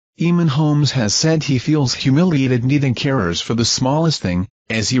Eamonn Holmes has said he feels humiliated needing carers for the smallest thing,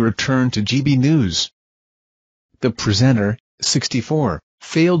 as he returned to GB News. The presenter, 64,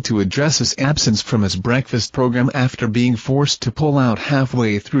 failed to address his absence from his breakfast program after being forced to pull out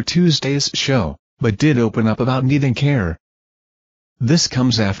halfway through Tuesday's show, but did open up about needing care. This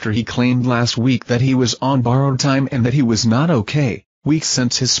comes after he claimed last week that he was on borrowed time and that he was not okay, weeks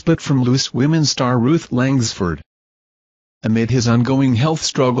since his split from Loose Women star Ruth Langsford. Amid his ongoing health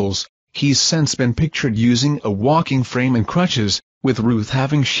struggles, he's since been pictured using a walking frame and crutches, with Ruth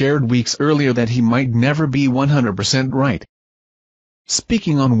having shared weeks earlier that he might never be 100% right.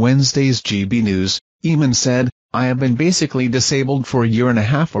 Speaking on Wednesday's GB News, Eamonn said, "I have been basically disabled for a year and a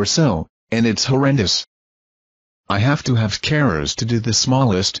half or so, and it's horrendous. I have to have carers to do the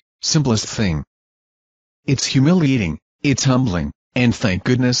smallest, simplest thing. It's humiliating, it's humbling, and thank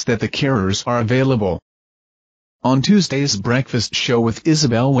goodness that the carers are available." On Tuesday's breakfast show with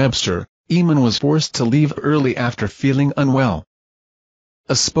Isabel Webster, Eamonn was forced to leave early after feeling unwell.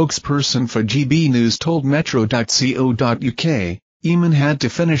 A spokesperson for GB News told metro.co.uk, Eamonn had to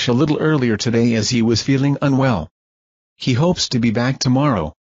finish a little earlier today as he was feeling unwell. He hopes to be back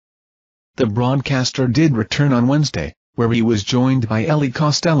tomorrow. The broadcaster did return on Wednesday, where he was joined by Ellie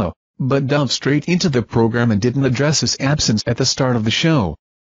Costello, but dove straight into the program and didn't address his absence at the start of the show.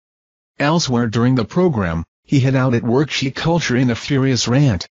 Elsewhere during the program, he had out at worksheet culture in a furious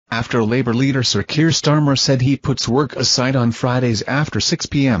rant, after Labour leader Sir Keir Starmer said he puts work aside on Fridays after 6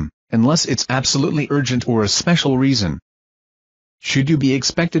 p.m, unless it's absolutely urgent or a special reason. Should you be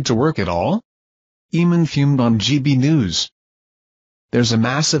expected to work at all? Eamonn fumed on GB News. There's a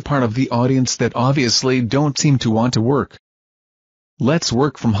massive part of the audience that obviously don't seem to want to work. Let's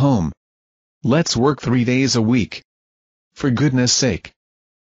work from home. Let's work 3 days a week. For goodness sake.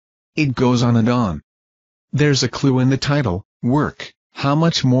 It goes on and on. There's a clue in the title, work. How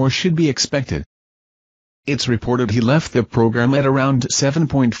much more should be expected? It's reported he left the program at around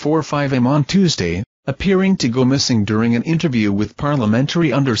 7:45 am on Tuesday, appearing to go missing during an interview with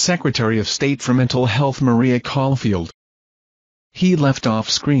Parliamentary Under-Secretary of State for Mental Health Maria Caulfield. He left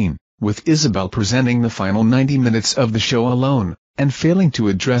off-screen, with Isabel presenting the final 90 minutes of the show alone, and failing to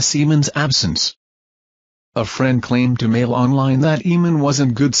address Eamonn's absence. A friend claimed to Mail Online that Eamonn was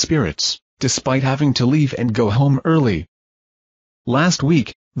in good spirits, despite having to leave and go home early. Last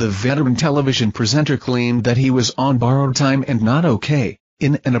week, the veteran television presenter claimed that he was on borrowed time and not okay,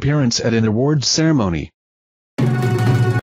 in an appearance at an awards ceremony.